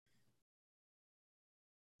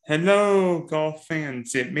Hello, golf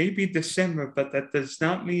fans. It may be December, but that does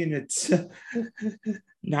not mean it's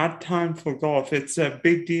not time for golf. It's a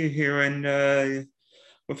big deal here, and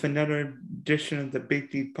with another edition of the Big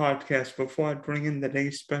D podcast. Before I bring in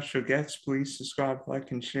today's special guest, please subscribe, like,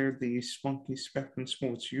 and share the Spunky Spectrum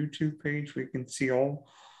Sports YouTube page. We can see all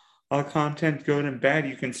our content, good and bad.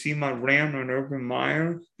 You can see my rant on Urban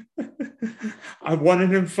Meyer. I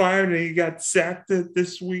wanted him fired, and he got sacked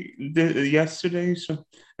this week, yesterday. So,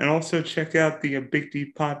 and also check out the Big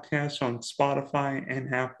D podcast on Spotify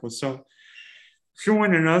and Apple. So,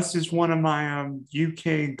 joining us is one of my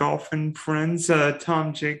UK golfing friends,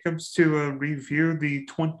 Tom Jacobs, to review the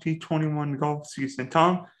 2021 golf season.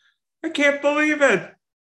 Tom, I can't believe it.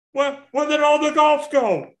 Where did all the golf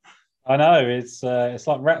go? I know it's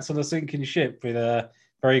like rats on a sinking ship. It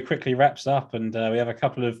very quickly wraps up, and we have a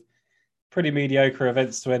couple of pretty mediocre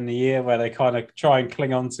events to end the year where they kind of try and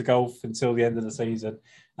cling on to golf until the end of the season,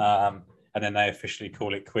 and then they officially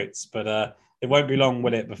call it quits. But it won't be long,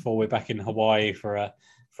 will it, before we're back in Hawaii for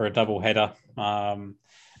a double header,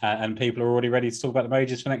 and people are already ready to talk about the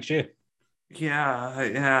majors for next year.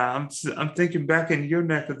 Yeah. I'm thinking back in your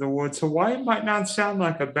neck of the woods. Hawaii might not sound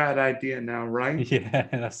like a bad idea now, right? Yeah,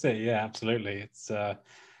 that's it. Yeah, absolutely. It's wow,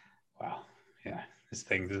 yeah, this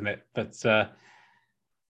thing, isn't it? But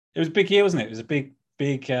it was a big year, wasn't it? It was a big,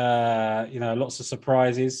 lots of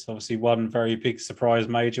surprises. Obviously, one very big surprise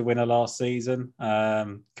major winner last season. A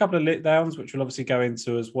couple of lit downs, which we'll obviously go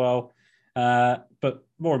into as well. But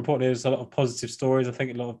more importantly, there's a lot of positive stories. I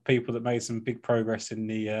think a lot of people that made some big progress in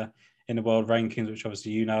the world rankings, which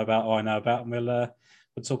obviously you know about, I know about, and we'll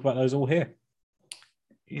talk about those all here.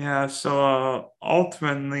 Yeah, so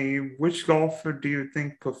ultimately, which golfer do you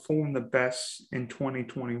think performed the best in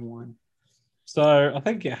 2021? So I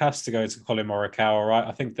think it has to go to Collin Morikawa, right?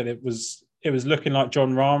 I think that it was looking like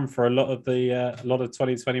John Rahm for a lot of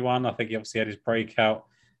 2021. I think he obviously had his breakout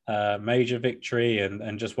major victory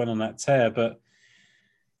and just went on that tear, but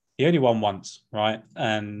he only won once, right?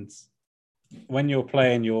 And when you're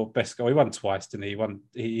playing your best goal, he won twice, didn't he?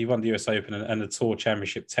 He won the US Open and the Tour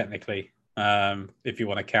Championship technically, if you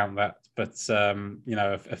want to count that. But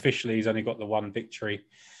officially he's only got the one victory.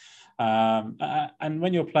 And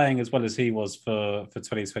when you're playing as well as he was for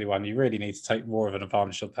 2021, you really need to take more of an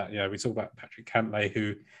advantage of that. We talk about Patrick Cantlay,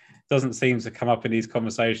 who doesn't seem to come up in these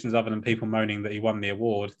conversations other than people moaning that he won the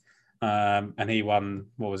award. And he won,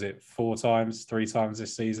 what was it, three times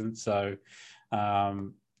this season. So,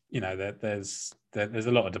 there's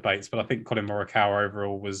a lot of debates, but I think Collin Morikawa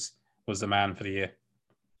overall was the man for the year.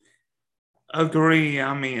 Agree.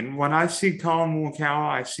 I mean, when I see Colin Morikawa,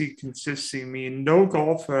 I see consistency. I mean, no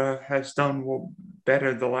golfer has done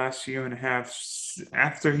better the last year and a half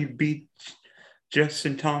after he beat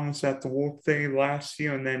Justin Thomas at the Walk Day last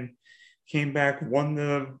year, and then came back, won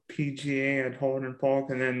the PGA at Holden Park,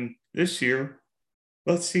 and then this year,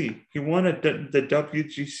 let's see, he won the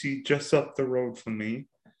WGC just up the road from me.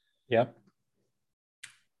 Yep.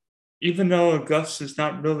 Even though Augusta's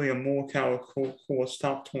not really a Morikawa course,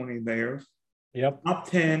 top 20 there. Yep. Top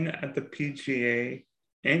 10 at the PGA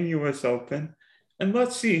and US Open. And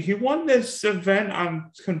let's see, he won this event.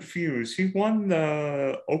 I'm confused. He won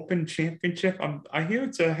the Open Championship. I hear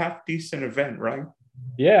it's a half decent event, right?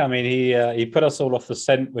 Yeah, I mean, he put us all off the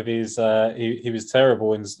scent with his. He was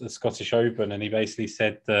terrible in the Scottish Open, and he basically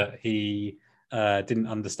said that he didn't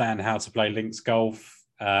understand how to play links golf.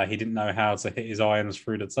 He didn't know how to hit his irons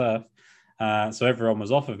through the turf. So everyone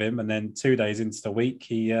was off of him, and then 2 days into the week,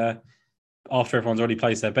 he after everyone's already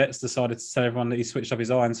placed their bets, decided to tell everyone that he switched up his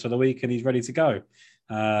irons for the week and he's ready to go.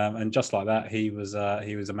 And just like that, he was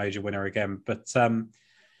a major winner again. But I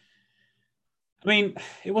mean,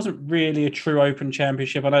 it wasn't really a true Open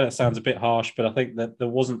Championship. I know that sounds a bit harsh, but I think that there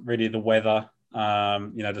wasn't really the weather.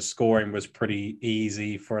 The scoring was pretty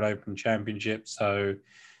easy for an Open Championship. So,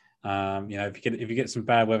 if you get some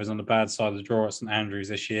bad weathers on the bad side of the draw at St Andrews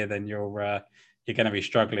this year, then you're going to be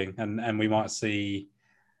struggling, and we might see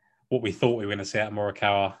what we thought we were going to see at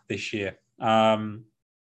Morikawa this year.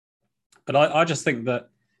 But I just think that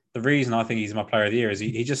the reason I think he's my player of the year is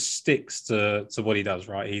he just sticks to what he does,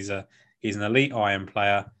 right? He's an elite iron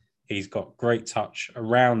player. He's got great touch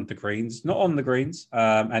around the greens, not on the greens,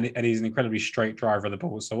 and he's an incredibly straight driver of the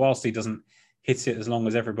ball. So whilst he doesn't hit it as long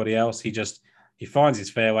as everybody else, he finds his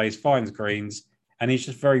fairways, finds greens, and he's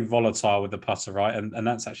just very volatile with the putter, right? And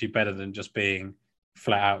that's actually better than just being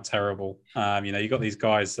flat out terrible. You got these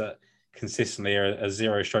guys that consistently are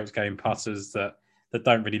zero strokes game putters that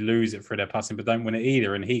don't really lose it through their putting, but don't win it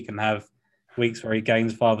either. And he can have weeks where he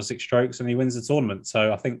gains 5 or 6 strokes and he wins the tournament.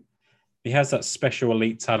 So I think he has that special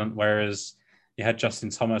elite talent, whereas You had Justin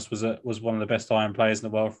Thomas was one of the best iron players in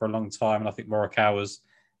the world for a long time, and I think Morikawa was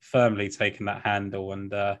firmly taking that handle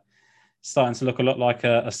and starting to look a lot like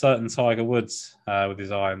a certain Tiger Woods with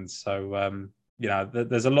his irons. So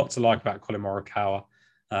there's a lot to like about Collin Morikawa.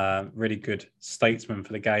 Really good statesman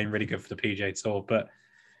for the game, really good for the PGA Tour. But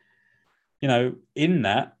in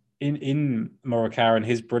Morikawa and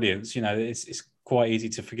his brilliance, it's quite easy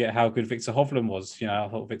to forget how good Victor Hovland was. I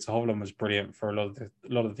thought Victor Hovland was brilliant for a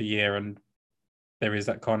lot of the year, and there is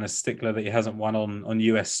that kind of stickler that he hasn't won on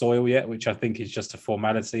US soil yet, which I think is just a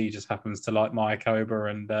formality. He just happens to like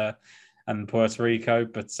Mayakoba and Puerto Rico,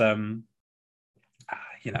 but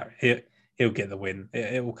he'll get the win.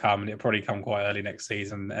 It will come, and it'll probably come quite early next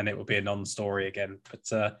season, and it will be a non-story again.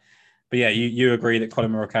 But yeah, you agree that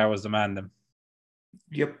Collin Morikawa was the man then?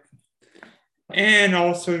 Yep. And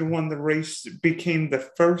also he won the race, became the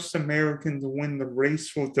first American to win the race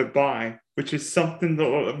for Dubai, which is something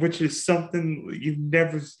you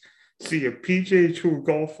never see a PGA Tour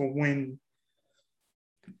golfer win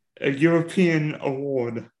a European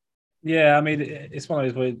award. Yeah, I mean, it's one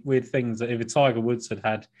of those weird things that if Tiger Woods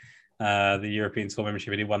had the European Tour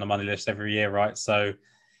membership, he won the money list every year, right? So,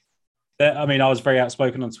 I was very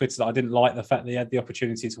outspoken on Twitter that I didn't like the fact that he had the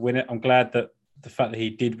opportunity to win it. I'm glad that the fact that he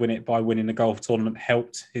did win it by winning the golf tournament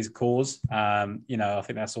helped his cause. I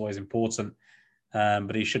think that's always important.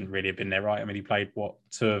 But he shouldn't really have been there, right? I mean, he played,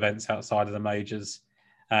 2 events outside of the majors.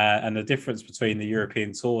 And the difference between the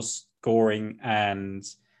European Tour scoring and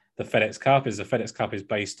the FedEx Cup is the FedEx Cup is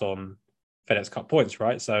based on FedEx Cup points,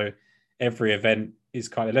 right? So every event is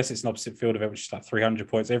unless it's an opposite field event, which is like 300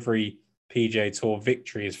 points, every PGA Tour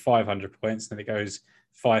victory is 500 points. Then it goes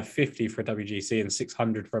 550 for a WGC and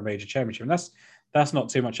 600 for a major championship. And that's not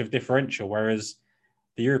too much of a differential. Whereas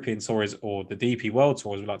the European Tour or the DP World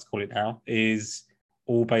Tour, as we like to call it now, is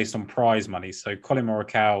all based on prize money. So Collin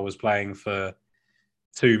Morikawa was playing for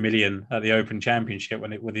 $2 million at the Open Championship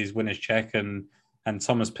with his winner's check, and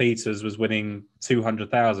Thomas Pieters was winning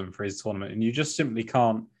 $200,000 for his tournament. And you just simply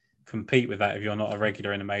can't compete with that if you're not a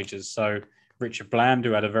regular in the majors. So Richard Bland,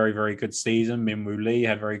 who had a very, very good season, Minwoo Lee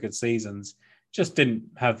had very good seasons, just didn't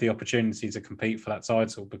have the opportunity to compete for that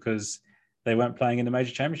title because they weren't playing in the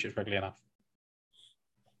major championships regularly enough.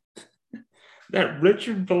 That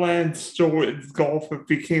Richard Bland story, golfer,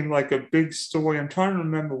 became like a big story. I'm trying to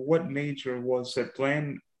remember what major it was that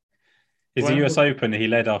Bland. Is the US Open? He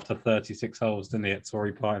led after 36 holes, didn't he, at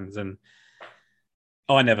Torrey Pines? And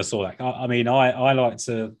I never saw that. I like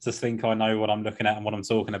to think I know what I'm looking at and what I'm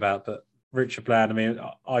talking about. But Richard Bland,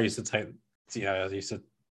 I used to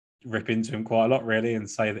rip into him quite a lot, really, and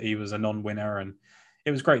say that he was a non-winner. And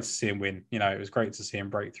it was great to see him win. It was great to see him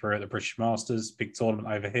break through at the British Masters, big tournament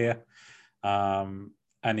over here.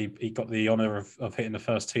 And he got the honour of hitting the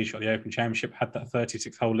first tee shot at the Open Championship, had that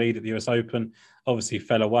 36-hole lead at the US Open, obviously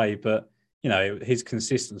fell away, but his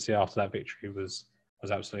consistency after that victory was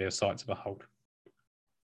absolutely a sight to behold.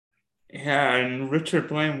 Yeah, and Richard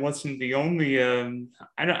Bland wasn't the only,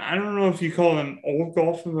 I don't know if you call him old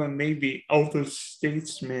golfer, but maybe elder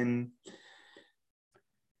statesman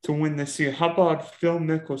to win this year. How about Phil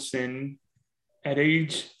Mickelson at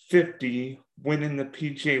age 50 winning the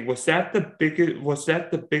PGA? Was that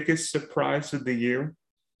the biggest surprise of the year?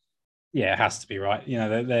 Yeah, it has to be, right.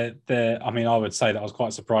 I would say that I was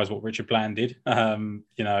quite surprised what Richard Bland did.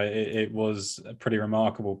 It was pretty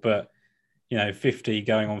remarkable. But 50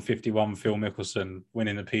 going on 51, Phil Mickelson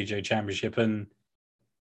winning the PGA Championship, and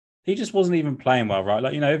he just wasn't even playing well, right?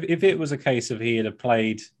 If it was a case of he had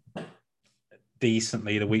played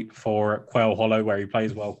decently the week before at Quail Hollow, where he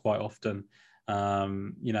plays well quite often,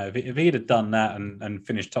 if he had done that and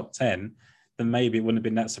finished top 10, then maybe it wouldn't have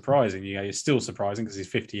been that surprising. It's still surprising because he's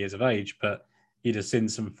 50 years of age, but he'd have seen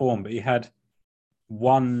some form. But he had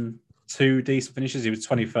 1-2 decent finishes. He was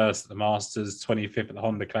 21st at the Masters, 25th at the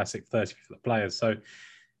Honda Classic, 35th at the Players. So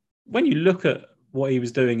when you look at what he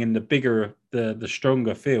was doing in the bigger, the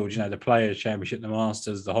stronger field, the Players Championship, the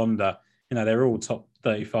Masters, the Honda, they're all top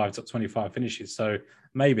 35, top 25 finishes. So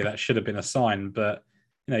maybe that should have been a sign, but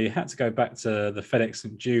you had to go back to the FedEx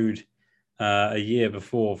St. Jude a year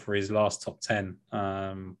before for his last top 10.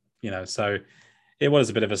 So it was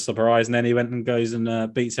a bit of a surprise. And then he went and goes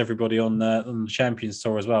and beats everybody on the Champions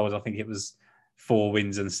Tour as well. As I think it was 4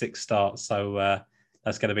 wins and 6 starts. So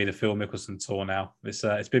that's going to be the Phil Mickelson Tour now.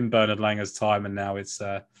 It's been Bernard Langer's time, and now it's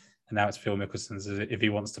Phil Mickelson's if he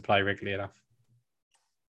wants to play regularly enough.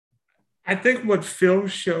 I think what Phil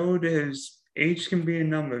showed is age can be a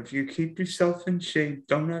number. If you keep yourself in shape,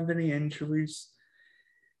 don't have any injuries,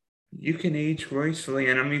 you can age gracefully.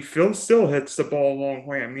 And Phil still hits the ball a long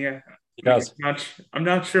way. He does. I'm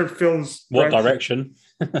not sure Phil's what direction.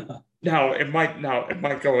 It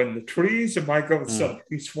might go in the trees. It might go Mm. some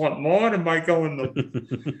East front lawn. It might go in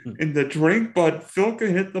the drink. But Phil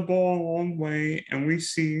can hit the ball a long way, and we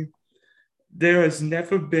see there has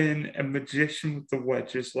never been a magician with the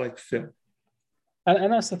wedges like Phil.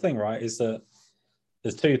 And that's the thing, right? Is that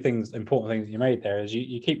there's two important things you made there. Is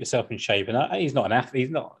you keep yourself in shape, and he's not an athlete.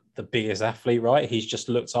 He's not the biggest athlete, right? He's just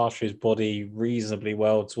looked after his body reasonably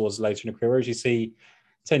well towards later in the career. As you see,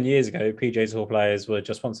 10 years ago, PGA Tour players were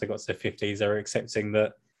just, once they got to their 50s, they were accepting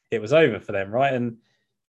that it was over for them, right? And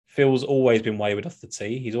Phil's always been wayward off the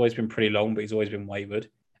tee. He's always been pretty long, but he's always been wayward,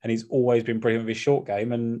 and he's always been brilliant with his short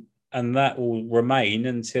game, and that will remain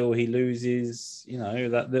until he loses,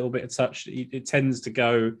 that little bit of touch. It tends to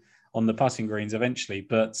go on the putting greens eventually.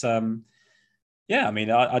 But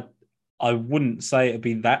I wouldn't say it'd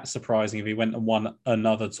be that surprising if he went and won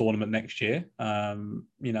another tournament next year. I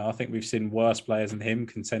think we've seen worse players than him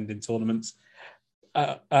contending tournaments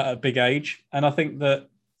at a big age. And I think that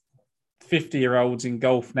 50-year-olds in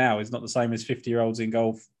golf now is not the same as 50-year-olds in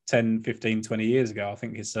golf 10, 15, 20 years ago. I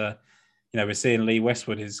think it's we're seeing Lee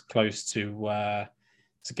Westwood is close to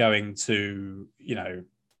going to,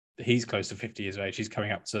 he's close to 50 years of age. He's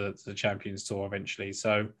coming up to the Champions Tour eventually.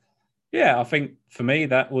 So, yeah, I think for me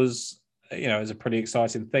that was, is a pretty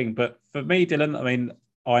exciting thing. But for me, Dylan, I mean,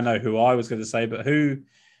 I know who I was going to say, but who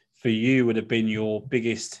for you would have been your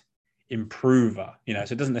biggest improver?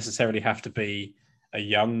 So it doesn't necessarily have to be a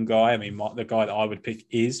young guy. I mean, the guy that I would pick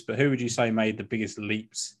is, but who would you say made the biggest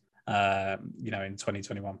leaps, in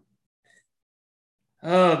 2021?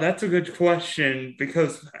 Oh, that's a good question,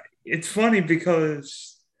 because it's funny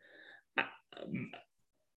because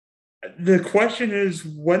the question is,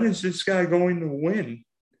 when is this guy going to win?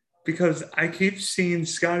 Because I keep seeing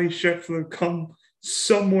Scottie Scheffler come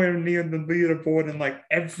somewhere near the leaderboard in like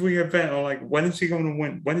every event. I'm like, when is he going to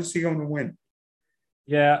win? When is he going to win?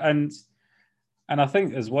 Yeah, and I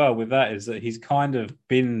think as well with that is that he's kind of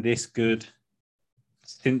been this good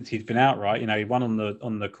since he's been out, right? He won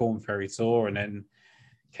on the Corn Ferry Tour and then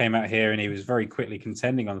came out here and he was very quickly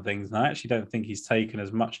contending on things. And I actually don't think he's taken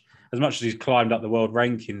as much as he's climbed up the world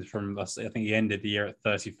rankings from, I think he ended the year at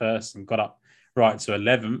 31st and got up right to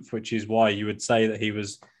 11th, which is why you would say that he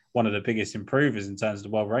was one of the biggest improvers in terms of the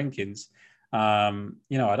world rankings. I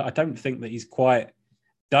don't think that he's quite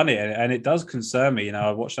done it. And it does concern me.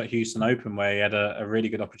 I watched that Houston Open where he had a really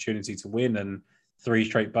good opportunity to win, and 3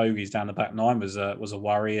 straight bogeys down the back 9 was a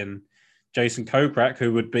worry. And Jason Kokrak,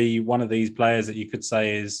 who would be one of these players that you could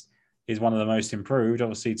say is one of the most improved,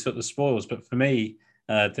 obviously took the spoils. But for me,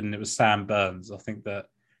 it was Sam Burns. I think that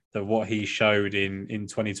what he showed in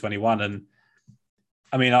 2021, and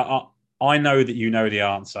I mean, I know that you know the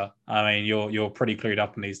answer. I mean, you're pretty clued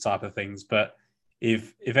up on these type of things. But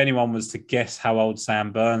if anyone was to guess how old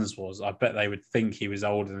Sam Burns was, I bet they would think he was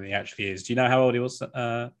older than he actually is. Do you know how old he was,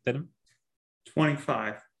 Denham?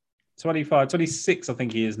 25. 25, 26, I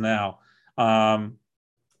think he is now. And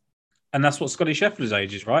that's what Scottie Scheffler's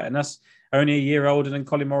age is, right? And that's only a year older than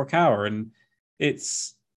Collin Morikawa. And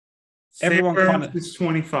it's everyone kind of is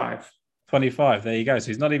 25. 25, there you go. So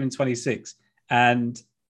he's not even 26. And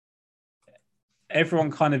everyone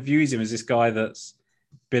kind of views him as this guy that's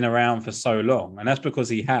been around for so long. And that's because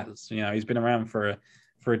he has. He's been around for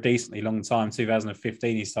a decently long time.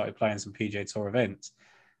 2015, he started playing some PGA Tour events.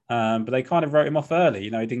 But they kind of wrote him off early. He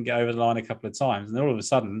didn't get over the line a couple of times. And then all of a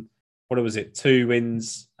sudden, what was it? 2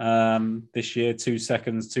 wins this year, 2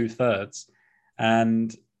 seconds, 2 thirds.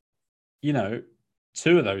 And, 2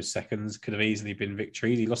 of those seconds could have easily been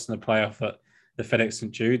victories. He lost in the playoff at the FedEx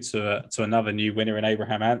St. Jude to another new winner in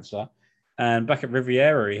Abraham Answer. And back at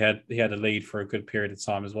Riviera, he had a lead for a good period of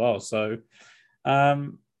time as well. So, I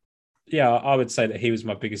would say that he was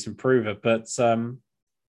my biggest improver. But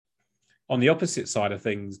on the opposite side of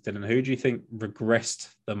things, Dylan, who do you think regressed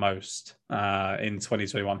the most in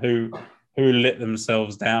 2021? Who let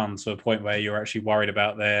themselves down to a point where you're actually worried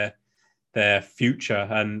about their future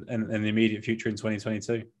and the immediate future in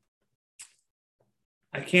 2022?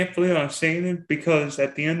 I can't believe I'm saying it, because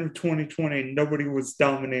at the end of 2020, nobody was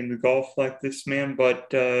dominating the golf like this man. But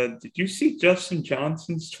did you see Dustin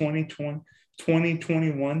Johnson's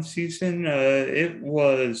 2021 season? It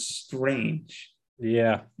was strange.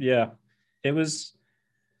 Yeah. It was.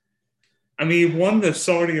 I mean, he won the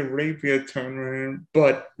Saudi Arabia tournament,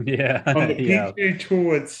 but on the PGA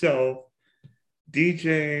Tour itself,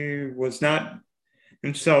 DJ was not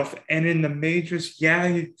himself. And in the majors,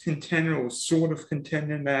 he contended, or sort of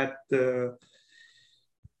contending at the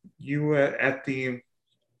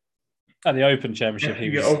Open Championship. He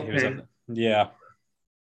was Open. Yeah.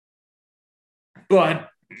 But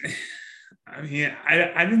I mean,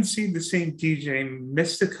 I didn't see the same DJ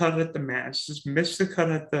miss the cut at the Masters, miss the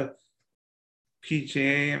cut at the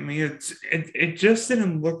PGA. I mean, it just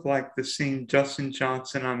didn't look like the same Dustin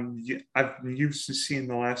Johnson I've used to seeing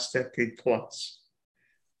the last decade plus.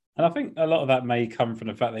 And I think a lot of that may come from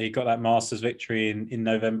the fact that he got that Masters victory in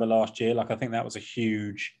November last year. Like, I think that was a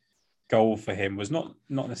huge goal for him, was not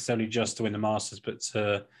necessarily just to win the Masters, but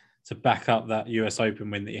to back up that US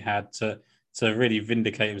Open win that he had, to really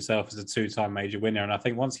vindicate himself as a two-time major winner. And I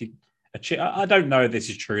think once he achieved, I don't know if this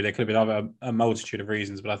is true, there could have been a multitude of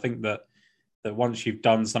reasons, but I think that once you've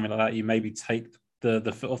done something like that, you maybe take the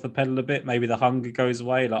foot off the pedal a bit. Maybe the hunger goes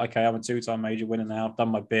away. Like, okay, I'm a two-time major winner now. I've done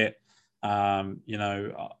my bit. I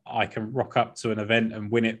can rock up to an event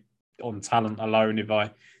and win it on talent alone if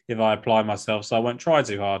I apply myself. So I won't try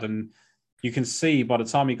too hard. And you can see by the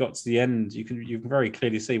time he got to the end, you can very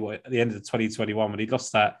clearly see what at the end of 2021 when he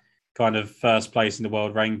lost that kind of first place in the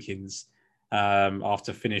world rankings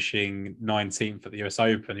after finishing 19th at the US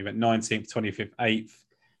Open. He went 19th, 25th, 8th,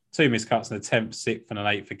 2 missed cuts, and a 10th, 6th, and an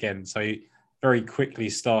 8th again. So he very quickly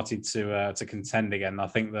started to contend again. I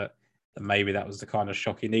think that maybe that was the kind of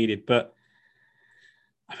shock he needed. But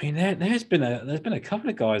I mean, there's been a couple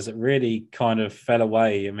of guys that really kind of fell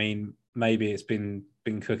away. I mean, maybe it's been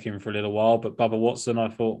cooking for a little while, but Bubba Watson I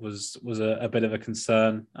thought was a bit of a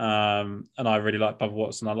concern. And I really like Bubba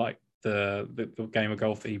Watson. I like the game of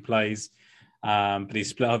golf that he plays. But he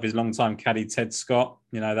split up his longtime caddy Ted Scott.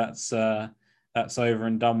 That's over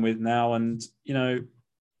and done with now. And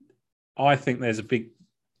I think there's a big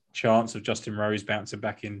chance of Justin Rose bouncing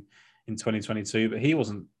back in 2022, but he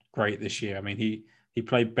wasn't great this year. I mean, he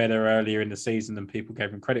played better earlier in the season than people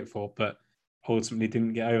gave him credit for, but ultimately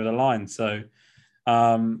didn't get over the line. So,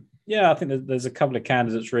 I think there's a couple of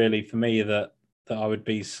candidates really for me that I would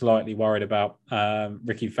be slightly worried about.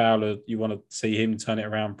 Ricky Fowler, you want to see him turn it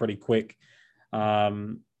around pretty quick.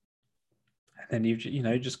 And then you've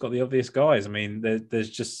just got the obvious guys. I mean, there's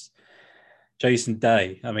just Jason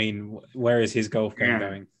Day. I mean, where is his golf game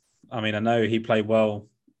going? I mean, I know he played well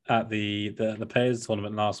at the Players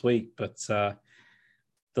tournament last week, but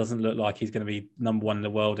doesn't look like he's going to be number one in the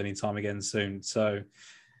world anytime again soon. So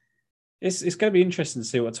it's going to be interesting to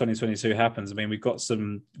see what 2022 happens. I mean,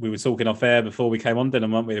 we were talking off air before we came on,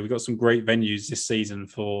 Dylan, weren't we? We've got some great venues this season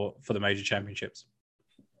for the major championships.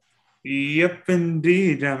 Yep,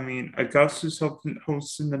 indeed. I mean, Augusta's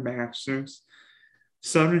hosting the Masters.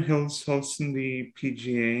 Southern Hills hosting the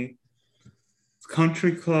PGA.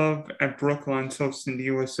 Country Club at Brookline's hosting the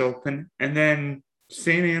US Open. And then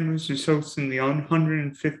St. Andrews is hosting the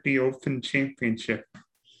 150 Open Championship.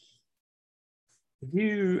 If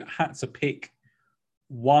you had to pick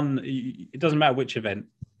one, it doesn't matter which event,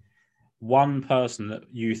 one person that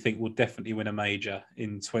you think will definitely win a major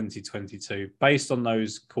in 2022, based on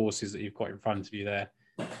those courses that you've got in front of you there,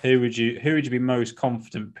 who would you be most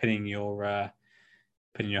confident pinning your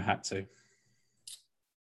hat to?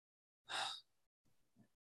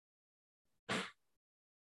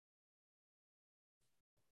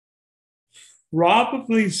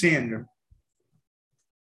 Probably Xander.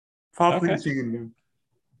 Okay. Xander.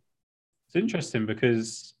 It's interesting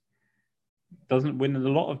because doesn't win a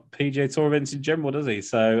lot of PGA Tour events in general, does he?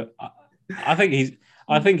 So I think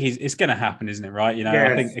it's going to happen, isn't it? Right?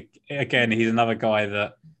 Yes. I think again he's another guy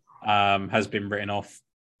that has been written off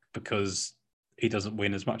because he doesn't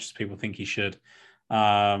win as much as people think he should.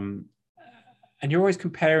 And you're always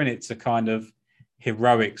comparing it to kind of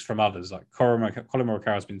heroics from others. Like Collin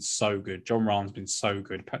Morikawa has been so good. John Rahm's been so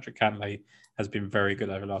good. Patrick Cantlay has been very good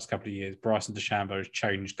over the last couple of years. Bryson DeChambeau has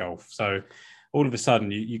changed golf. So all of a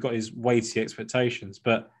sudden, you got his weighty expectations.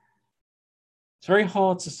 But it's very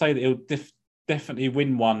hard to say that he'll definitely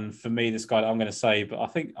win one for me, this guy that I'm going to say. But I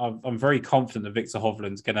think I'm very confident that Viktor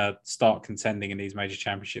Hovland's going to start contending in these major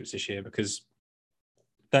championships this year, because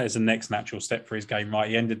that is the next natural step for his game, right?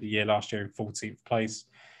 He ended the year last year in 14th place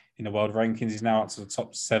in the world rankings. He's now up to the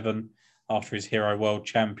top 7 after his Hero World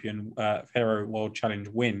Challenge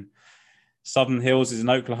win. Southern Hills is in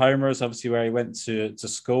Oklahoma. It's obviously where he went to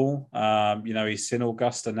school. He's in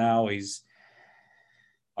Augusta now. I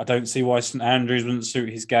don't see why St Andrews wouldn't suit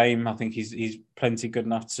his game. I think he's plenty good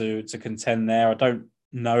enough to contend there. I don't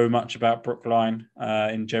know much about Brookline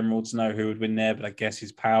in general to know who would win there, but I guess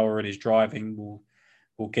his power and his driving will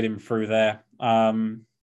get him through there.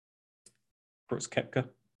 Brooks Koepka,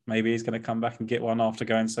 maybe he's going to come back and get one after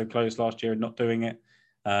going so close last year and not doing it.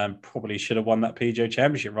 Probably should have won that PGA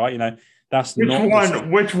Championship, right? That's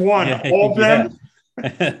which one? Yeah, all of them.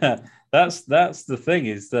 That's the thing,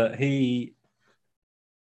 is that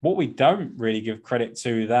what we don't really give credit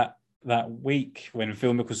to that week when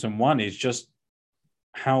Phil Mickelson won is just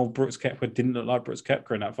how Brooks Koepka didn't look like Brooks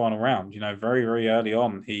Koepka in that final round. Very, very early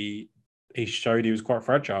on, he showed he was quite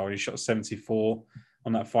fragile. He shot 74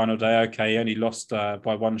 on that final day. Okay, he only lost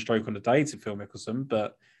by one stroke on the day to Phil Mickelson,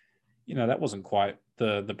 but that wasn't quite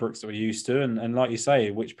the Brooks that we're used to. And like you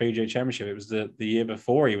say, which PGA Championship? It was the year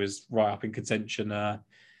before he was right up in contention,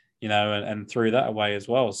 and threw that away as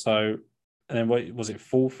well. So, and then what was it,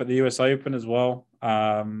 fourth at the US Open as well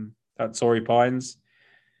at Torrey Pines.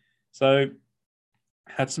 So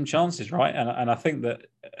had some chances, right? And I think that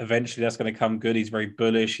eventually that's going to come good. He's very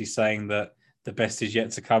bullish. He's saying that the best is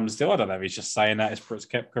yet to come still. I don't know if he's just saying that. It's Brooks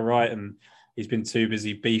Koepka, right? And he's been too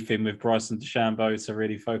busy beefing with Bryson DeChambeau to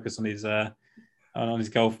really focus on his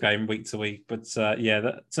golf game week to week. But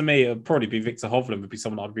to me, it would probably be Victor Hovland would be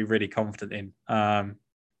someone I'd be really confident in.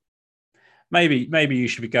 Maybe you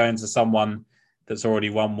should be going to someone that's already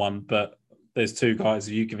won one, but there's two guys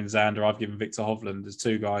that you've given Xander, I've given Victor Hovland. There's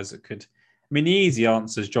two guys that could. I mean, the easy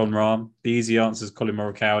answer is John Rahm. The easy answer is Collin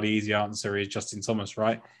Morikawa. The easy answer is Justin Thomas,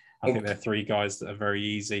 right? I think they're three guys that are very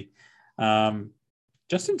easy.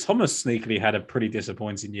 Justin Thomas sneakily had a pretty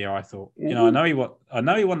disappointing year, I thought. I know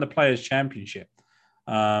he won the Players' Championship,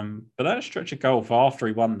 but that stretch of golf after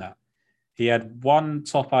he won that, he had one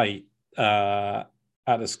top 8 at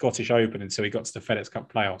the Scottish Open until he got to the FedEx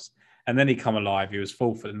Cup playoffs, and then he come alive. He was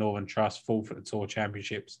fourth at the Northern Trust, fourth at the Tour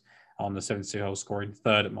Championships on the 72-hole scoring,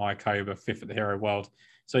 third at Mayakoba, fifth at the Hero World.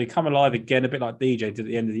 So he come alive again, a bit like DJ did at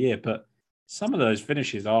the end of the year. But some of those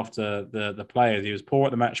finishes after the Players, he was poor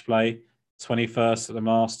at the match play, 21st at the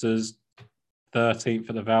Masters, 13th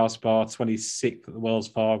at the Valspar, 26th at the Wells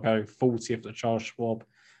Fargo, 40th at the Charles Schwab,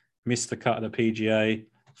 missed the cut at the PGA,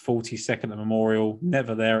 42nd at Memorial,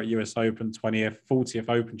 never there at US Open, 20th, 40th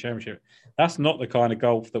Open Championship. That's not the kind of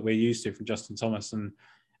golf that we're used to from Justin Thomas. And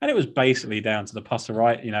it was basically down to the putter,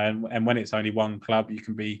 right? And when it's only one club, you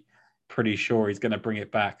can be pretty sure he's going to bring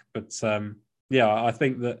it back. But I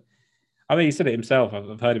think that, he said it himself.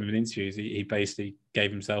 I've heard him in interviews. He basically gave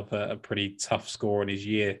himself a pretty tough score in his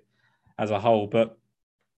year as a whole. But,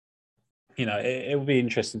 it will be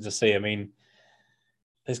interesting to see. I mean,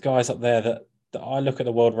 there's guys up there that I look at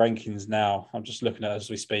the world rankings now. I'm just looking at it as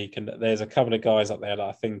we speak, and there's a couple of guys up there that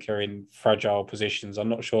I think are in fragile positions. I'm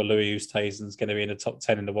not sure Louis Oosthuizen's going to be in the top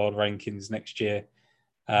 10 in the world rankings next year.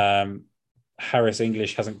 Harris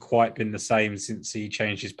English hasn't quite been the same since he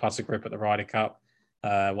changed his putter grip at the Ryder Cup,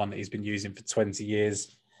 one that he's been using for 20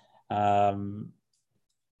 years. I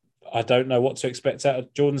don't know what to expect out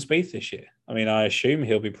of Jordan Spieth this year. I mean, I assume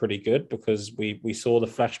he'll be pretty good because we saw the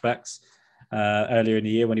flashbacks earlier in the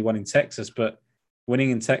year when he won in Texas, but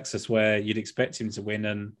winning in Texas where you'd expect him to win.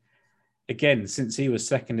 And again, since he was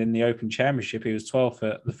second in the Open Championship, he was 12th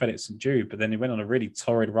at the FedEx St. Jude, but then he went on a really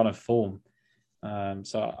torrid run of form.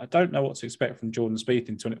 So I don't know what to expect from Jordan Spieth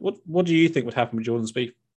in 20. What do you think would happen with Jordan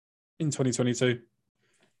Spieth in 2022?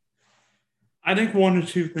 I think one or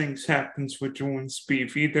two things happens with Jordan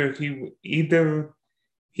Spieth. Either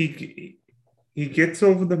he gets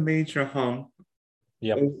over the major hump.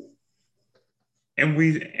 Yep.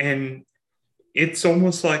 And it's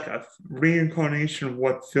almost like a reincarnation of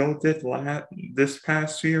what Phil did this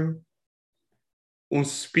past year. Or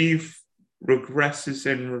Spieth regresses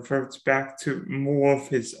and reverts back to more of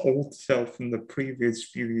his old self in the previous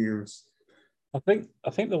few years. I think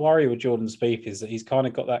the worry with Jordan Spieth is that he's kind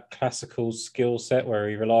of got that classical skill set where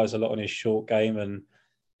he relies a lot on his short game, and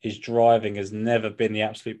his driving has never been the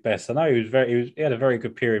absolute best. I know he had a very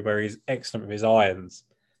good period where he's excellent with his irons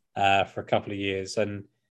for a couple of years.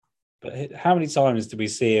 But how many times did we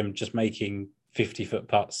see him just making 50-foot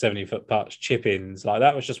putts, 70-foot putts, chip-ins? Like,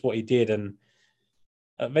 that was just what he did. And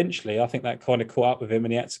eventually, I think that kind of caught up with him,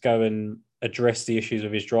 and he had to go and address the issues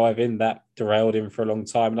with his driving. That derailed him for a long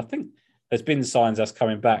time. And I think there's been signs that's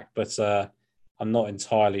coming back, but I'm not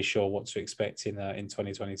entirely sure what to expect in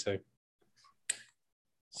 2022.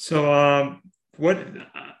 So,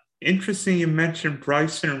 interesting you mentioned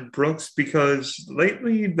Bryson and Brooks, because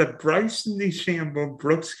lately the Bryson DeChambeau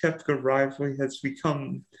Brooks Koepka rivalry has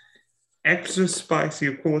become extra spicy.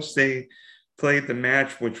 Of course, they played the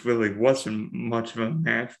match, which really wasn't much of a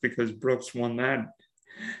match because Brooks won that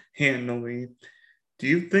handily. Do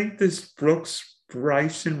you think this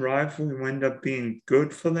Brooks-Bryson rivalry will end up being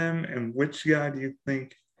good for them? And which guy do you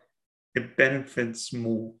think it benefits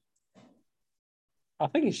more? I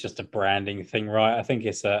think it's just a branding thing, right? I think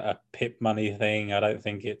it's a pip money thing. I don't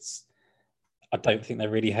think they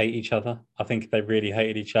really hate each other. I think if they really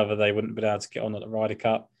hated each other, they wouldn't have been able to get on at the Ryder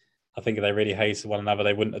Cup. I think if they really hated one another,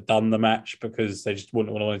 they wouldn't have done the match because they just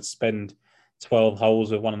wouldn't want to spend 12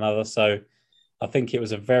 holes with one another. So I think it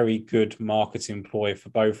was a very good marketing ploy for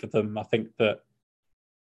both of them. I think that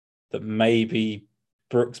maybe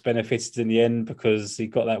Brooks benefited in the end because he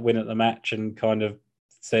got that win at the match and kind of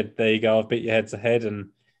said, there you go, I've beat you head to head. And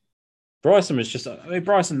Bryson was just,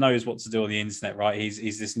 Bryson knows what to do on the internet, right?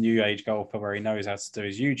 He's this new age golfer where he knows how to do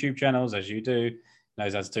his YouTube channels, as you do,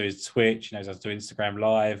 knows how to do his Twitch, knows how to do Instagram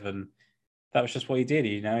Live. And that was just what he did.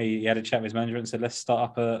 He had a chat with his manager and said, let's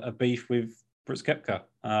start up a beef with Brooks Koepka.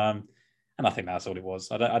 And I think that's all it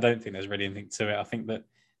was. I don't think there's really anything to it. I think that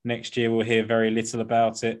next year we'll hear very little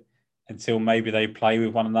about it until maybe they play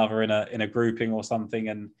with one another in a grouping or something,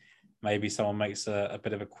 and maybe someone makes a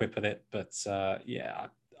bit of a quip at it. But I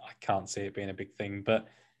can't see it being a big thing. But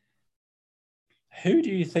who do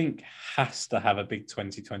you think has to have a big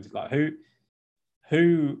 2020? Like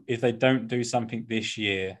who, if they don't do something this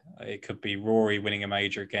year, it could be Rory winning a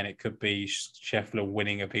major again. It could be Scheffler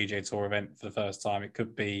winning a PGA Tour event for the first time. It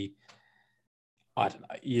could be, I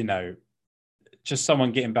don't know, just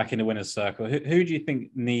someone getting back in the winner's circle. Who do you think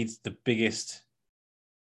needs the biggest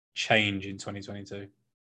change in 2022?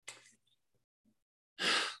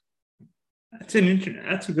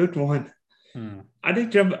 That's a good one. I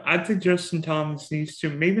think Justin Thomas needs to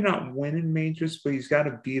maybe not win in majors, but he's got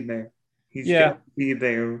to be there. He's got to be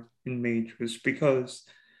there in majors because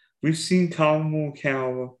we've seen Collin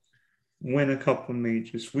Morikawa win a couple of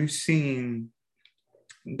majors. We've seen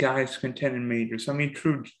guys contend in majors. I mean,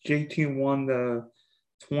 true, JT won the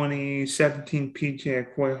 2017 PGA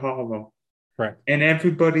at Quay Hollow. Right. And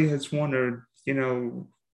everybody has wondered,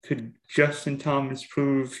 could Justin Thomas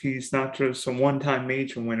prove he's not just a one-time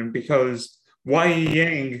major winner? Because Y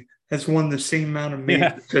Yang has won the same amount of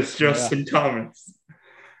majors as Justin Thomas.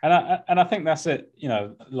 And I think that's it,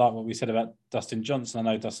 like what we said about Dustin Johnson. I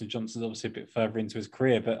know Dustin Johnson's obviously a bit further into his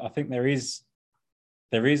career, but I think there is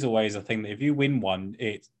always a thing that if you win one,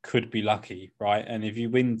 it could be lucky, right? And if you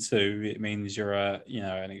win two, it means you're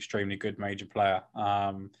an extremely good major player.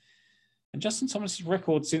 And Justin Thomas's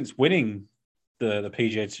record since winning the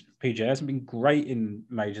PGA hasn't been great in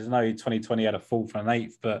majors. I know 2020 had a fourth and an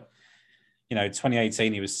eighth, but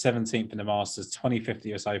 2018 he was 17th in the Masters,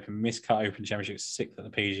 2050 US Open, miscut Open Championship, 6th at the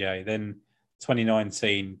PGA. Then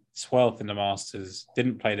 2019, 12th in the Masters,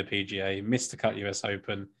 didn't play the PGA, missed the cut US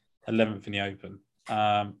Open, 11th in the Open.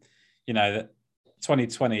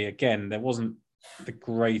 2020 again, there wasn't the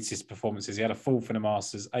greatest performances. He had a fourth in the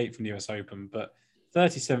Masters, 8th in the US Open, but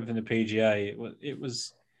 37th in the PGA. It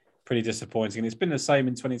was pretty disappointing. And it's been the same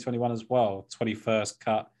in 2021 as well. 21st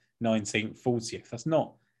cut, 19th, 40th.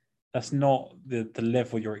 That's not the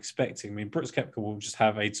level you're expecting. I mean, Brooks Koepka will just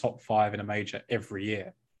have a top 5 in a major every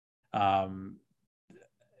year.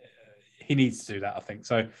 He needs to do that, I think.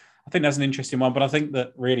 So I think that's an interesting one. But I think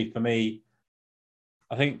that really for me,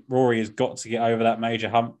 I think Rory has got to get over that major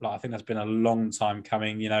hump. I think that's been a long time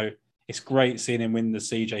coming. It's great seeing him win the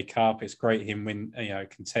CJ Cup. It's great him win,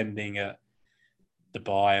 contending at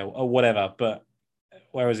Dubai or whatever. But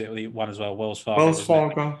where is it? He won as well, Wells Fargo. Wells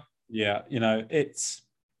Fargo. Yeah,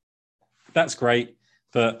 that's great,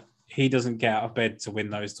 but he doesn't get out of bed to win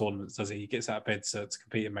those tournaments, does he? He gets out of bed to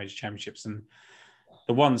compete in major championships. And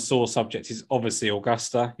the one sore subject is obviously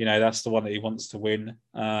Augusta. That's the one that he wants to win.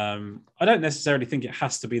 I don't necessarily think it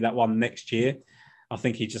has to be that one next year. I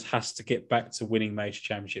think he just has to get back to winning major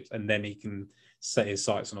championships, and then he can set his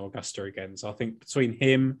sights on Augusta again. So I think between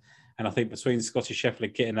him and I think between Scottie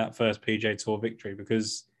Scheffler getting that first PGA Tour victory,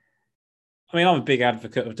 because, I'm a big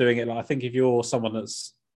advocate of doing it. I think if you're someone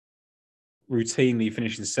that's routinely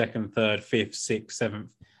finishing 2nd, 3rd, 5th, 6th, 7th,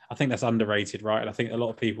 I think that's underrated, right? And I think a lot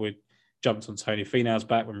of people jumped on Tony Finau's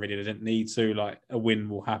back when really they didn't need to. Like, a win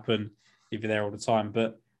will happen if you're there all the time.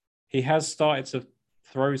 But he has started to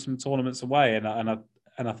throw some tournaments away, and I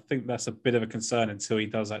think that's a bit of a concern until he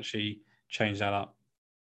does actually change that up.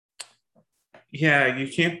 Yeah,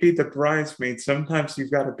 you can't be the bridesmaid. Sometimes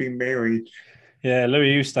you've got to be married. Yeah,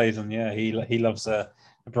 Louis Oosthuizen, he loves the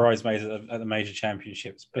bridesmaids at the major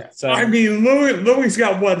championships. But Louis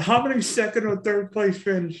got what? How many 2nd or 3rd place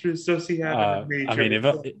finishes does he have in the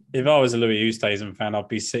major? If I was a Louis Oosthuizen fan, I'd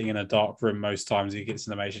be sitting in a dark room most times he gets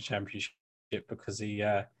in the major championship, because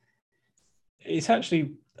it's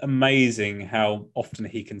actually amazing how often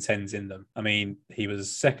he contends in them. He was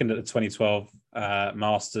 2nd at the 2012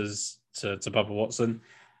 Masters to Bubba Watson.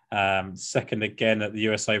 2nd again at the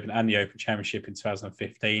US Open and the Open Championship in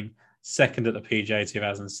 2015, 2nd at the PGA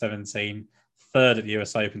 2017, 3rd at the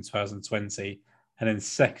US Open 2020, and then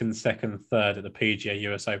 2nd, 3rd at the PGA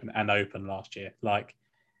US Open and Open last year. That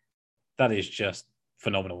is just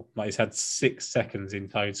phenomenal. He's had 6 seconds in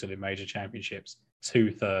total in major championships,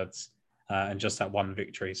 2 thirds, and just that one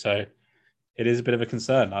victory. So it is a bit of a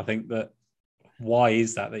concern. I think that why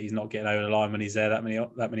is that he's not getting over the line when he's there that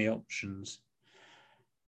many options?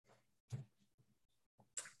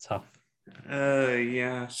 tough.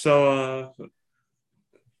 Yeah. So,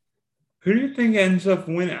 who do you think ends up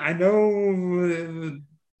winning? I know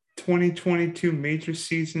 2022 major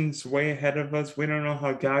season's way ahead of us. We don't know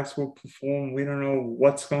how guys will perform. We don't know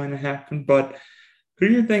what's going to happen. But who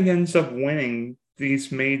do you think ends up winning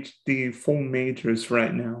the full majors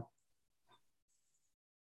right now?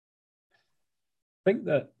 I think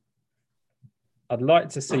that I'd like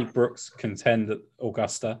to see Brooks contend at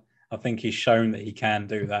Augusta. I think he's shown that he can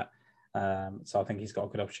do that. So I think he's got a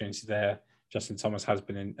good opportunity there. Justin Thomas has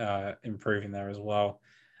been improving there as well.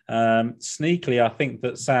 Sneakily, I think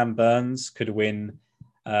that Sam Burns could win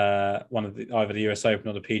one of either the US Open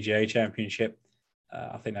or the PGA Championship.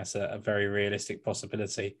 I think that's a very realistic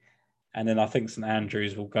possibility. And then I think St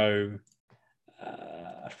Andrews will go.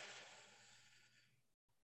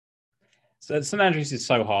 So St Andrews is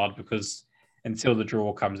so hard because until the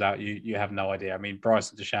draw comes out, you have no idea. I mean,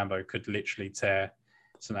 Bryson DeChambeau could literally tear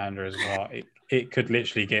St Andrews apart. It could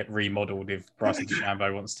literally get remodeled if Bryson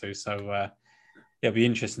DeChambeau wants to. So it'll be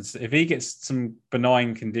interesting. If he gets some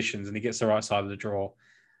benign conditions and he gets the right side of the draw,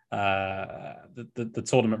 the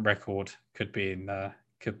tournament record could be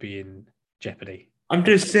in jeopardy. I'm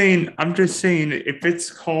just saying, if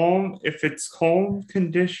it's calm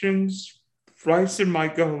conditions, Bryson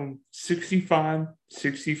might go 65,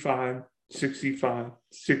 65, 65,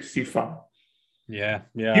 65. Yeah.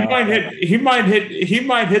 He might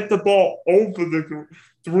hit the ball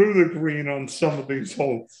through the green on some of these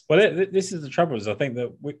holes. Well, this is the trouble. Is I think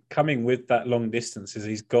that coming with that long distances,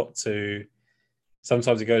 he's got to.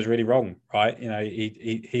 Sometimes it goes really wrong, right? You know,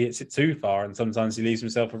 he hits it too far, and sometimes he leaves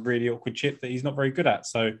himself a really awkward chip that he's not very good at.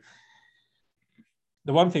 So,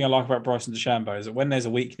 the one thing I like about Bryson DeChambeau is that when there's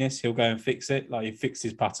a weakness, he'll go and fix it. Like he fixed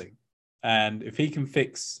his putting, and if he can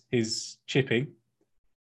fix his chipping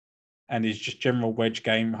and his just general wedge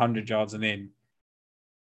game, 100 yards and in,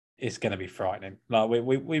 it's going to be frightening. Like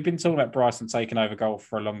we've been talking about Bryson taking over golf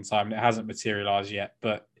for a long time, and it hasn't materialised yet.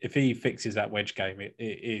 But if he fixes that wedge game, it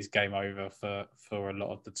is game over for a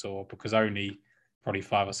lot of the tour because only probably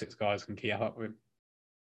 5 or 6 guys can keep up with him.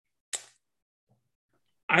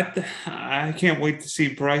 I can't wait to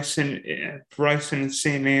see Bryson and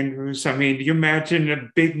St Andrews. I mean, you imagine a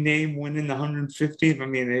big name winning the 150th. I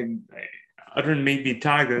mean, other than maybe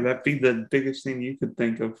Tiger, that'd be the biggest thing you could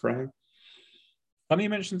think of, Frank. Funny you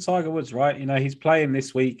mentioned Tiger Woods, right? You know, he's playing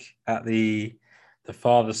this week at the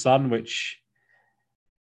father-son, which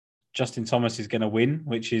Justin Thomas is going to win,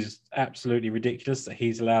 which is absolutely ridiculous that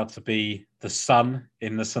he's allowed to be the son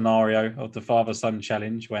in the scenario of the father-son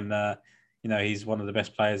challenge when, you know, he's one of the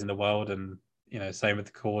best players in the world. And, you know, same with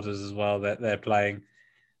the quarters as well that they're playing.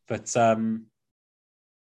 But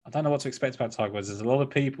I don't know what to expect about Tiger Woods. There's a lot of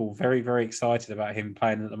people very, very excited about him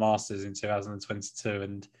playing at the Masters in 2022.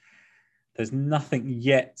 And there's nothing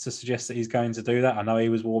yet to suggest that he's going to do that. I know he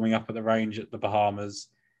was warming up at the range at the Bahamas,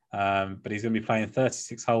 but he's going to be playing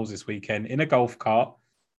 36 holes this weekend in a golf cart.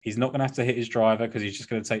 He's not going to have to hit his driver because he's just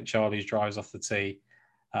going to take Charlie's drives off the tee.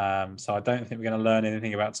 So I don't think we're going to learn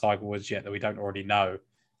anything about Tiger Woods yet that we don't already know.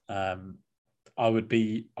 I would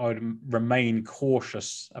remain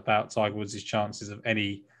cautious about Tiger Woods' chances of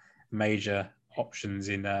any major options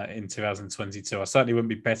in 2022. I certainly wouldn't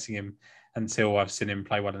be betting him until I've seen him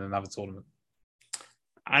play one in another tournament.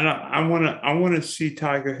 I want to see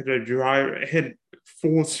Tiger hit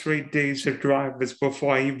 4 straight days of drivers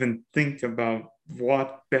before I even think about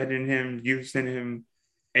betting him, using him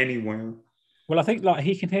anywhere. Well, I think like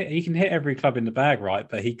he can hit every club in the bag, right?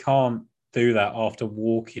 But he can't do that after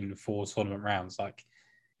walking 4 tournament rounds. Like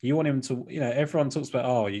you want him to, you know, everyone talks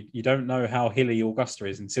about, you don't know how hilly Augusta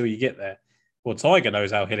is until you get there. Well, Tiger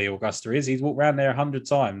knows how hilly Augusta is. He's walked around there 100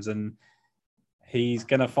 times and he's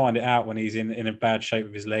going to find it out when he's in a bad shape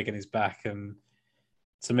with his leg and his back. And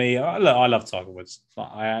to me, I love Tiger Woods.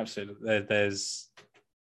 I absolutely, there's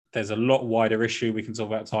a lot wider issue we can talk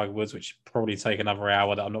about Tiger Woods, which probably take another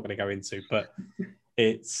hour that I'm not going to go into. But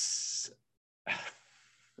I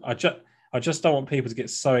just don't want people to get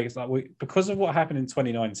so excited because of what happened in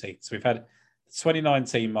 2019. So we've had the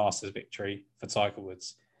 2019 Masters victory for Tiger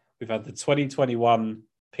Woods. We've had the 2021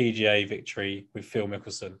 PGA victory with Phil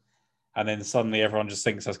Mickelson. And then suddenly everyone just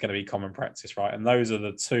thinks that's going to be common practice, right? And those are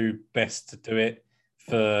the 2 best to do it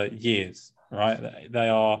for years, right? They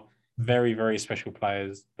are very, very special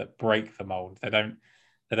players that break the mold. They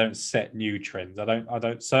don't set new trends. I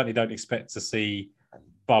certainly don't expect to see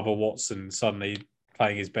Bubba Watson suddenly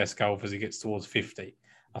playing his best golf as he gets towards 50.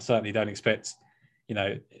 I certainly don't expect, you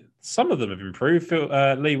know, some of them have improved.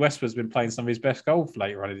 Lee Westwood's been playing some of his best golf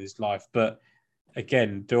later on in his life, but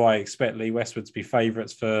again, do I expect Lee Westwood to be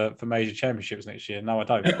favourites for major championships next year? No, I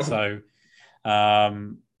don't. So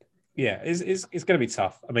Yeah, it's going to be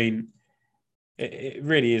tough. I mean, it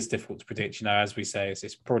really is difficult to predict. As we say,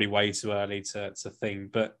 it's probably way too early to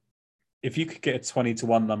think. But if you could get a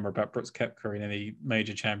 20-1 number about Brooks Koepka in any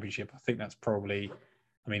major championship, I think that's probably.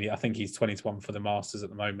 I mean, I think he's 20-1 for the Masters at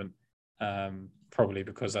the moment, probably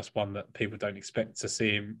because that's one that people don't expect to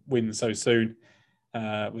see him win so soon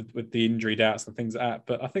with the injury doubts and things like that.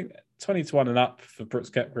 But I think 20-1 and up for Brooks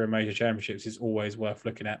Koepka in major championships is always worth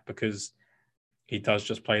looking at because he does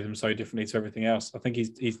just play them so differently to everything else. I think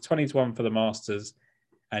he's 20-1 for the Masters,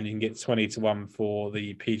 and you can get 20-1 for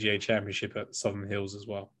the PGA Championship at Southern Hills as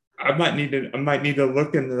well. I might need to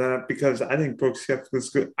look into that because I think Brooks Koepka is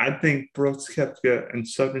good. I think Brooks Koepka and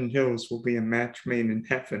Southern Hills will be a match made in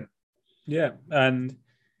heaven. Yeah, and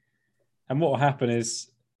what will happen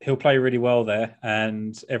is he'll play really well there,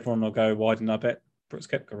 and everyone will go, "Why didn't I bet Brooks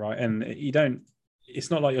Koepka?" Right? And you don't.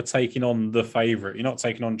 It's not like you're taking on the favourite. You're not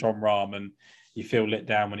taking on Jon Rahm, and you feel let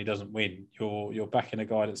down when he doesn't win. You're backing a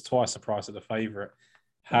guy that's twice the price of the favourite,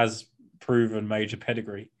 has proven major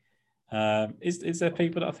pedigree. Is there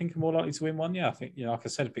people that I think are more likely to win one? Yeah, I think like I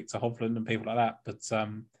said, Victor Hovland and people like that. But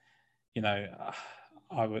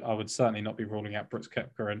I would certainly not be ruling out Brooks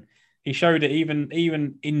Koepka, and he showed it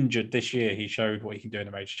even injured this year. He showed what he can do in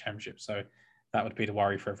a major championship. So that would be the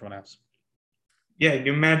worry for everyone else. Yeah,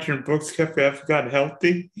 you imagine Brooks Koepka ever got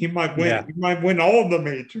healthy, he might win. Yeah. He might win all the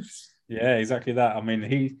majors. Yeah, exactly that. I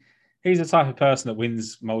mean, he's the type of person that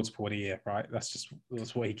wins multiple in a year, right? That's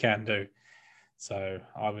what he can do. So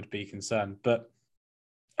I would be concerned. But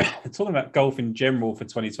talking about golf in general for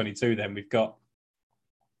 2022, then we've got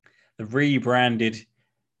the rebranded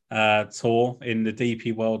tour in the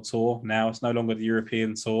DP World Tour. Now it's no longer the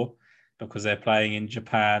European Tour because they're playing in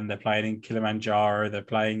Japan, they're playing in Kilimanjaro, they're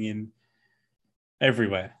playing in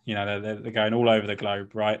everywhere. They're going all over the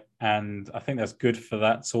globe, right? And I think that's good for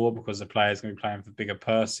that tour because the players are going to be playing for bigger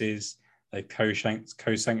purses. They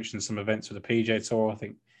co-sanctioned some events for the PGA Tour. I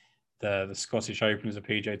think the Scottish Open is a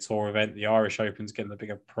PGA Tour event. The Irish Open is getting the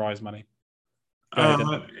bigger prize money.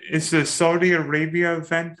 Is the Saudi Arabia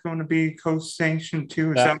event going to be co-sanctioned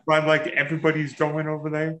too? Is that why everybody's going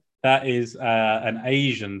over there? That is an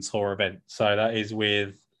Asian tour event. So that is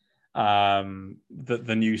with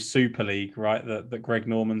the new Super League, right? That Greg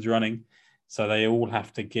Norman's running. So they all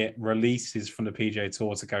have to get releases from the PGA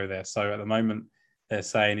Tour to go there. So at the moment, they're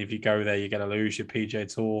saying if you go there, you're going to lose your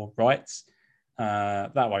PGA Tour rights.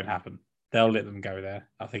 That won't happen. They'll let them go there.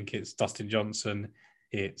 I think it's Dustin Johnson,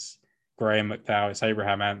 it's Graham McDowell, it's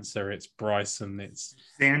Abraham Answer, it's Bryson, it's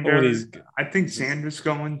Xander. I think Xander's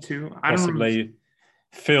going too. Possibly.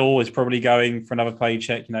 Phil is probably going for another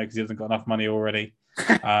paycheck, because he hasn't got enough money already.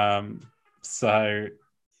 So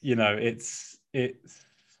it's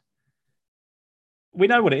we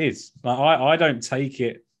know what it is. I don't take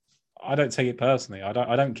it personally. I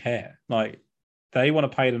don't care. They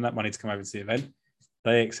want to pay them that money to come over to the event.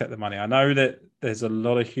 They accept the money. I know that there's a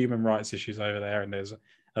lot of human rights issues over there, and there's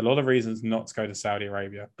a lot of reasons not to go to Saudi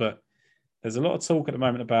Arabia. But there's a lot of talk at the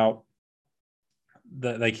moment about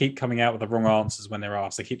that they keep coming out with the wrong answers when they're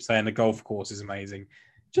asked. They keep saying the golf course is amazing.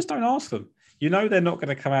 Just don't ask them. They're not going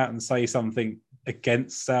to come out and say something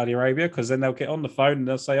against Saudi Arabia because then they'll get on the phone and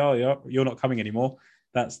they'll say, "Oh, you're not coming anymore.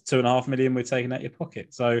 That's $2.5 million we're taking out your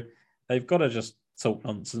pocket." So they've got to just talk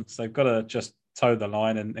nonsense. They've got to just toe the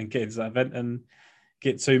line and get into that event and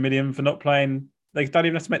get $2 million for not playing. They don't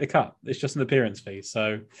even have to make the cut. It's just an appearance fee.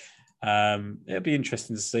 So it'll be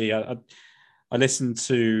interesting to see. I listened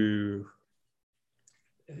to.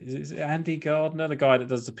 Is it Andy Gardner, the guy that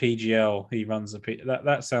does the PGL? He runs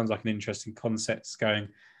that sounds like an interesting concept. It's going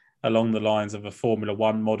along the lines of a Formula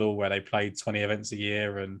One model where they play 20 events a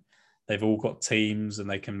year and they've all got teams and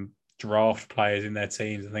they can draft players in their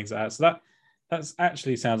teams and things like that. So that's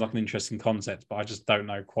actually sounds like an interesting concept, but I just don't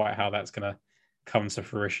know quite how that's going to come to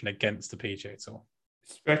fruition against the PGA Tour.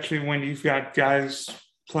 Especially when you've got guys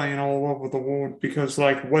playing all over the world, because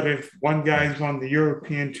what if one guy's on the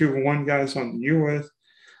European Tour, one guy's on the US,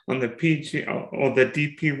 on the PGA or the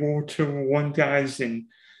DP World Tour, one guy's in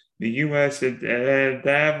the US.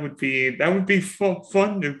 That would be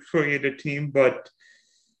fun to create a team, but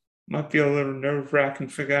might be a little nerve-wracking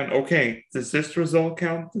to figure out, okay, does this result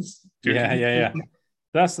count? Yeah.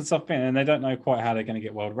 That's the tough thing, and they don't know quite how they're going to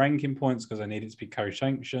get world ranking points because they need it to be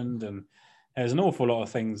co-sanctioned, and there's an awful lot of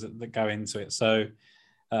things that go into it. So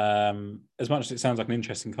as much as it sounds like an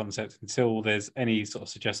interesting concept, until there's any sort of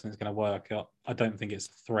suggestion it's going to work, I don't think it's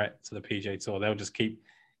a threat to the PGA Tour. They'll just keep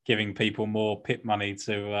giving people more pit money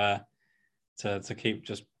to keep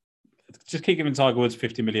just keep giving Tiger Woods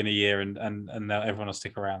 $50 million a year, and everyone will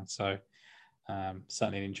stick around. So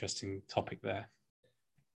certainly an interesting topic there.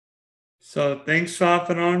 So thanks for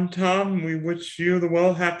hopping on, Tom. We wish you the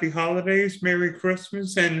well. Happy holidays, Merry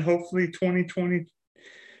Christmas, and hopefully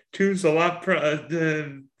 2022 is a lot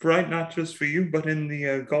bright, not just for you, but in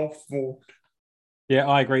the golf world. Yeah,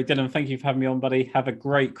 I agree. Dylan, thank you for having me on, buddy. Have a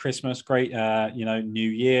great Christmas, great New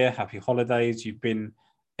Year, happy holidays. You've been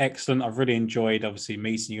excellent. I've really enjoyed obviously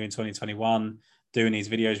meeting you in 2021, doing these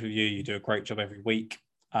videos with you. You do a great job every week.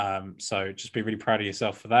 So just be really proud of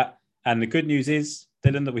yourself for that. And the good news is,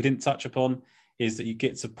 Dylan, that we didn't touch upon is that you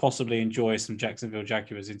get to possibly enjoy some Jacksonville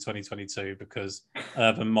Jaguars in 2022 because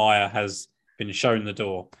Urban Meyer has been shown the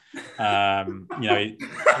door.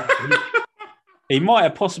 He might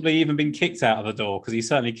have possibly even been kicked out of the door because he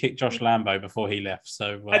certainly kicked Josh Lambo before he left.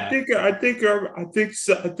 So I think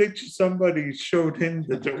somebody showed him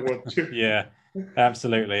the door too. Yeah,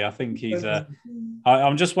 absolutely. I think he's.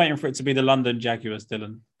 I'm just waiting for it to be the London Jaguars,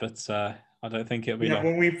 Dylan, but I don't think it'll be long.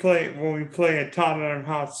 When we play at Tottenham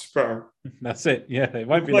Hotspur. That's it. Yeah, it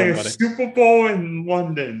won't be long, buddy. Super Bowl in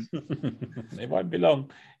London. It won't be long.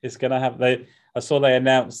 It's gonna have. I saw they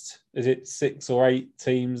announced. Is it 6 or 8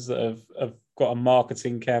 teams that have got a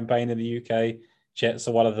marketing campaign in the UK? Jets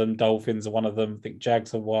are one of them. Dolphins are one of them. I think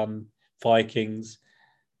Jags are one. Vikings.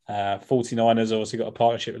 49ers obviously got a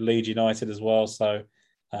partnership with Leeds United as well. So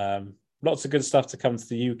lots of good stuff to come to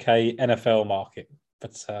the UK NFL market.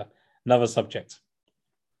 But another subject.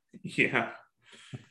 Yeah.